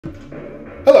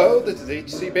Hello, this is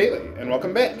HC Bailey, and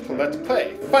welcome back to Let's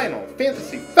Play Final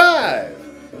Fantasy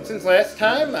V! Since last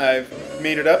time, I've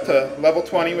made it up to level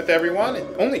 20 with everyone. It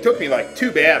only took me like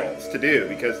 2 battles to do,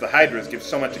 because the Hydras give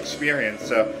so much experience,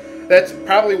 so that's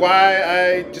probably why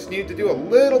I just needed to do a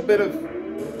little bit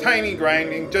of tiny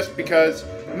grinding, just because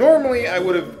normally I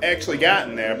would have actually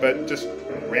gotten there, but just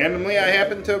randomly I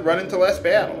happened to run into less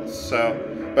battles, so...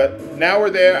 But now we're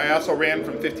there. I also ran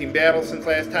from 15 battles since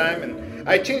last time, and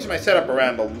I changed my setup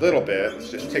around a little bit. Let's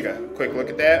just take a quick look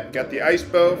at that. Got the ice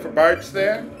bow for Bartz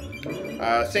there.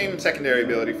 Same secondary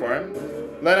ability for him.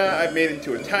 Lena I've made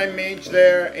into a time mage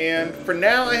there, and for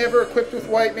now I have her equipped with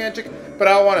white magic, but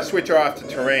I'll want to switch her off to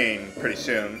terrain pretty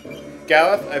soon.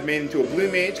 Galeth I've made into a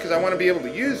blue mage because I want to be able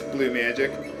to use blue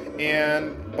magic,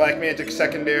 and black magic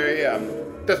secondary.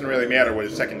 Doesn't really matter what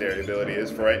his secondary ability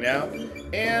is for right now.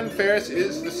 And Ferris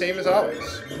is the same as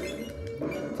always.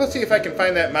 Let's see if I can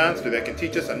find that monster that can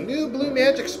teach us a new blue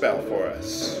magic spell for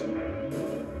us.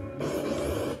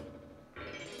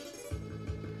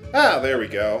 Ah, there we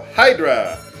go.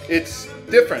 Hydra! It's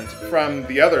different from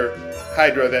the other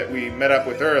Hydra that we met up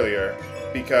with earlier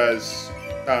because,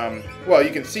 well, you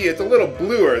can see it's a little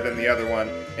bluer than the other one.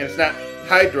 And it's not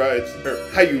Hydra, or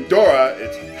Hyudora,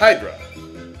 it's Hydra.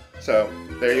 So,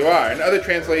 there you are. In other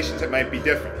translations, it might be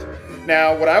different.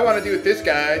 Now, what I want to do with this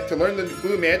guy, to learn the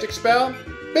blue magic spell,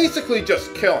 basically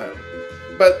just kill him.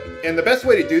 And the best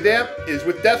way to do that is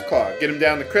with Deathclaw. Get him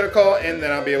down to critical, and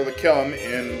then I'll be able to kill him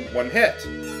in one hit.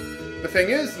 The thing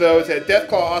is, though, is that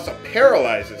Deathclaw also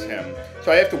paralyzes him.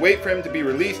 So I have to wait for him to be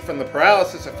released from the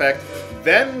paralysis effect,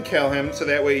 then kill him, so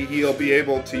that way he'll be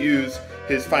able to use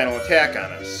his final attack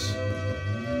on us.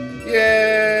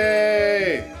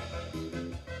 Yay!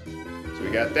 So we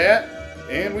got that,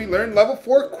 and we learned level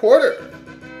 4 quarter.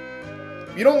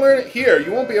 If you don't learn it here,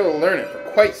 you won't be able to learn it for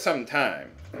quite some time.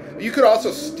 You could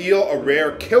also steal a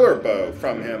rare killer bow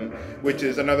from him, which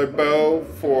is another bow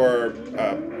for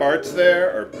Bartz there,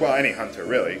 or, well, any hunter,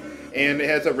 really. And it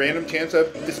has a random chance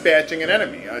of dispatching an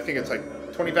enemy. I think it's like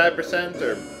 25%,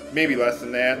 or maybe less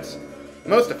than that.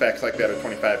 Most effects like that are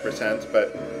 25%,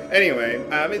 but anyway,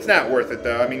 it's not worth it,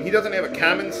 though. I mean, he doesn't have a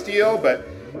common steal, but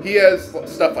he has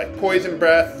stuff like Poison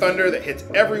Breath, Thunder that hits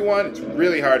everyone. It's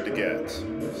really hard to get.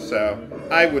 So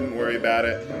I wouldn't worry about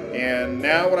it. And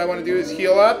now what I want to do is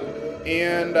heal up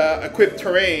and equip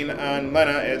Terrain on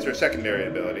Lena as her secondary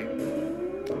ability.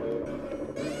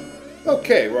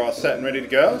 Okay, we're all set and ready to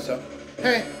go, so...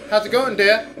 Hey, how's it going,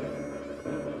 Dad?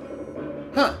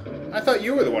 Huh, I thought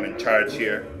you were the one in charge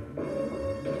here.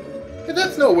 Hey,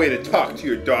 that's no way to talk to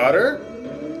your daughter.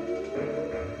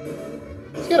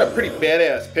 He's got a pretty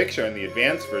badass picture in the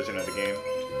advanced version of the game.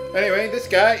 Anyway, this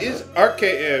guy is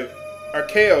Archaeoavis,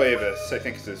 I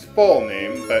think is his full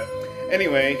name, but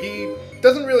anyway, he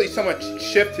doesn't really so much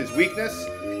shift his weakness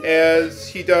as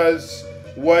he does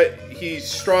what he's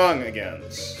strong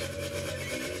against.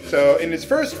 So in his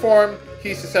first form,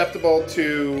 he's susceptible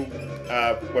to,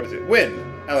 wind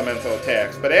elemental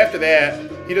attacks, but after that,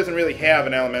 he doesn't really have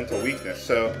an elemental weakness,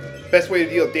 so best way to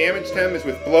deal damage to him is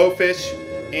with Blowfish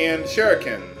and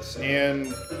Shurikens,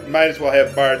 and might as well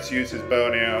have Bartz use his bow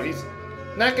now. He's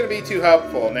not going to be too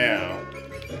helpful now.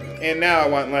 And now I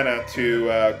want Lena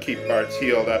to keep Bartz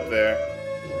healed up there.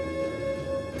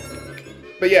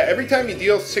 But yeah, every time you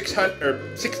deal 600 or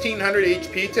 1600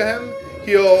 HP to him,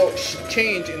 he'll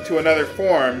change into another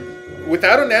form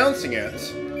without announcing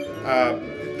it.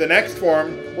 The next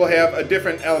form will have a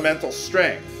different elemental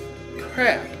strength.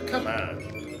 Crap, come on.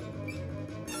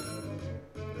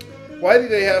 Why do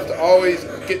they have to always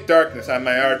get darkness on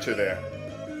my archer there?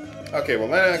 Okay, well,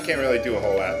 Lena can't really do a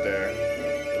whole lot there.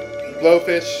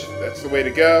 Blowfish, that's the way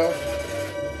to go.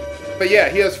 But yeah,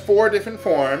 he has 4 different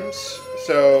forms,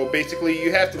 so basically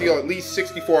you have to deal at least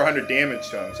 6,400 damage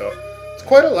to him, so it's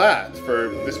quite a lot for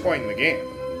this point in the game.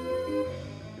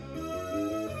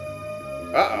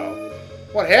 Uh-oh.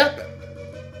 What happened?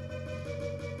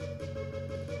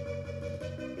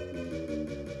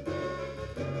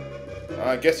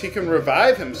 I guess he can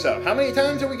revive himself. How many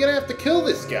times are we going to have to kill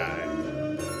this guy?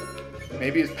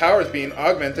 Maybe his power is being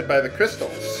augmented by the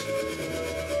crystals.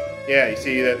 Yeah, you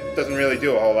see, that doesn't really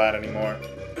do a whole lot anymore.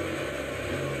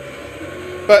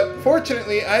 But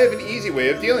fortunately, I have an easy way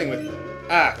of dealing with...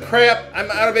 Ah, crap! I'm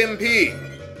out of MP!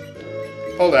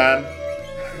 Hold on.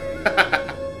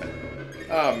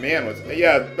 Oh, man.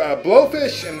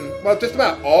 Blowfish and, well, just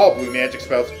about all blue magic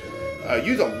spells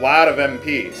use a lot of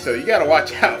MP, so you gotta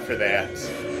watch out for that.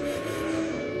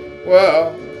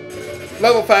 Well,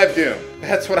 level 5 Doom.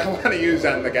 That's what I want to use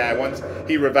on the guy once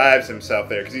he revives himself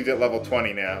there, because he's at level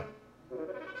 20 now.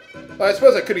 Well, I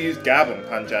suppose I could have used Goblin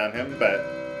Punch on him, but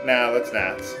no, let's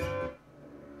not.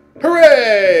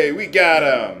 Hooray! We got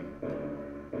him!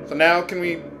 So now can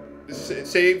we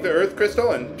save the Earth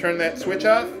Crystal and turn that switch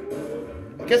off?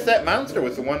 I guess that monster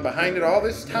was the one behind it all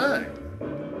this time.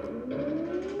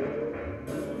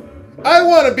 I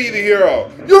want to be the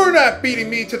hero! You're not beating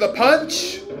me to the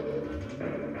punch!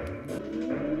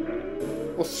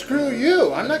 Well, screw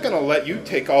you. I'm not going to let you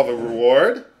take all the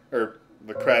reward, or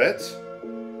the credits.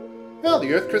 Well,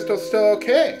 the Earth Crystal's still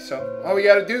okay, so all we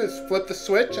got to do is flip the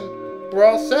switch and we're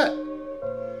all set.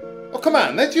 Oh, come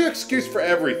on. That's your excuse for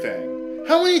everything.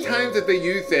 How many times have they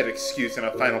used that excuse in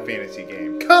a Final Fantasy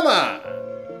game? Come on!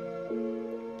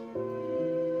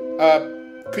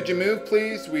 Could you move,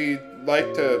 please? We'd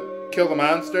like to kill the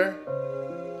monster.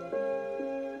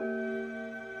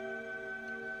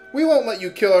 We won't let you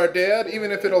kill our dad,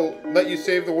 even if it'll let you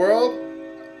save the world.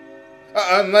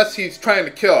 Unless he's trying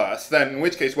to kill us, then in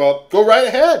which case, well, go right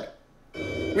ahead.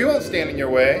 We won't stand in your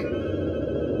way.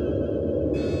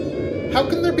 How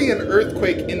can there be an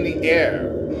earthquake in the air?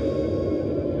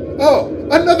 Oh,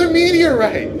 another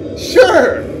meteorite!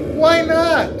 Sure! Why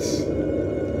not?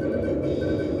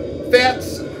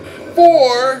 That's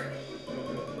 4.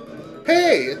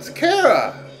 Hey, it's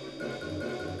Kara!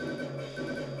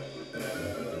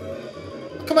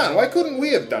 Come on, why couldn't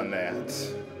we have done that?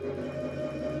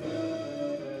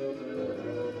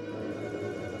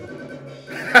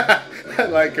 I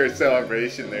like her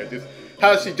celebration there. Just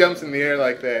how she jumps in the air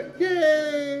like that.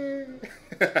 Yay!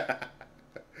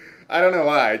 I don't know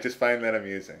why, I just find that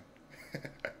amusing.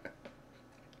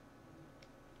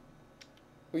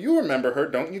 Well, you remember her,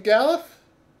 don't you, Galuf?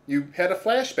 You had a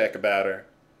flashback about her.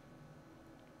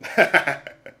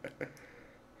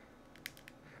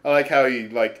 I like how he,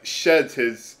 sheds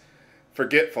his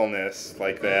forgetfulness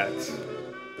like that.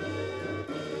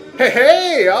 Hey,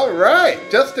 hey! Alright!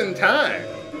 Just in time!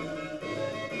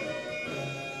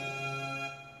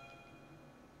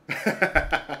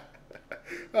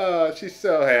 Oh, she's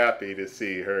so happy to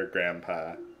see her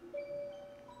grandpa.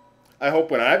 I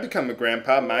hope when I become a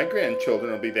grandpa, my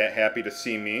grandchildren will be that happy to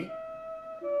see me.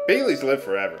 Bailey's live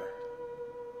forever.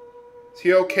 Is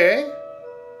he okay?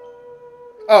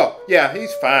 Oh, yeah,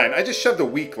 he's fine. I just shoved a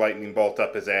weak lightning bolt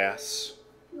up his ass.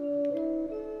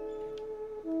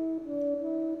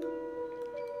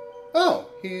 Oh,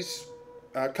 he's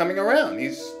coming around.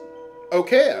 He's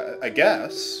okay, I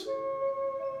guess.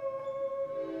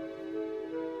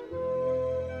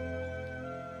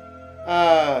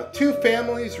 Two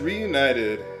families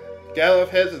reunited. Galuf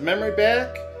has his memory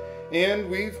back, and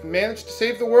we've managed to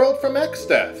save the world from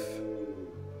Exdeath.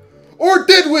 Or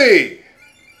did we?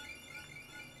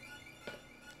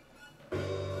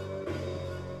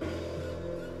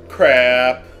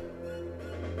 Crap.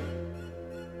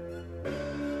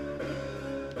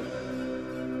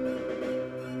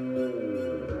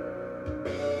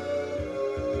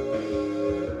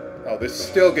 Oh, this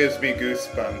still gives me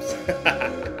goosebumps.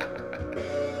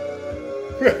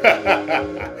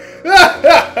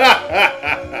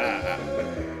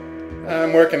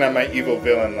 I'm working on my evil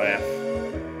villain laugh.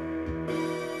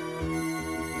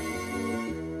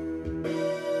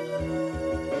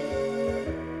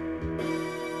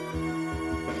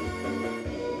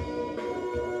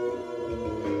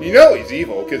 You know he's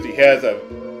evil because he has a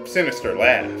sinister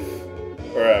laugh.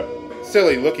 Or a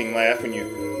silly looking laugh when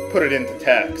you put it into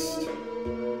text.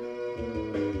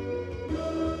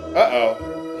 Uh-oh.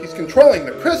 He's controlling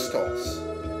the crystals.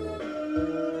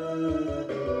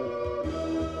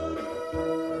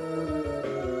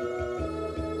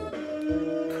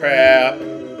 Crap.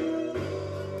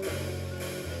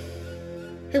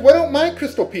 Hey, why don't my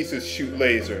crystal pieces shoot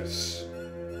lasers?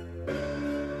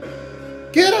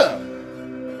 Get him!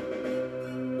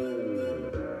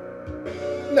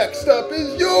 Next up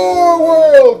is your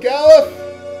world, Galuf!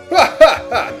 Ha ha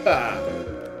ha ha!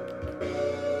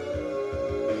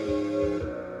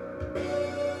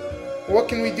 What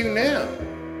can we do now?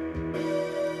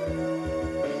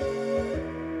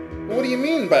 What do you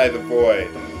mean by the void?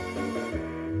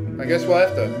 I guess we'll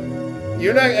have to...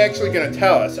 You're not actually going to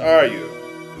tell us, are you?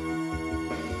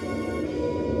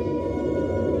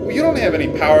 Well, you don't have any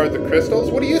power of the crystals.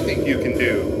 What do you think you can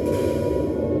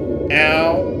do?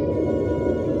 Ow.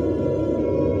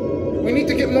 We need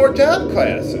to get more job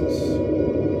classes.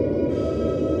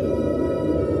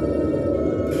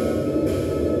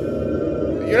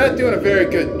 You're not doing a very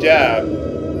good job.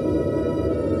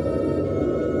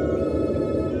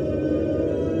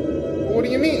 What do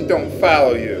you mean, don't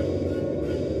follow you?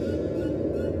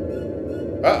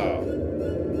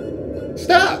 Uh-oh.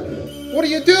 Stop! What are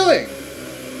you doing?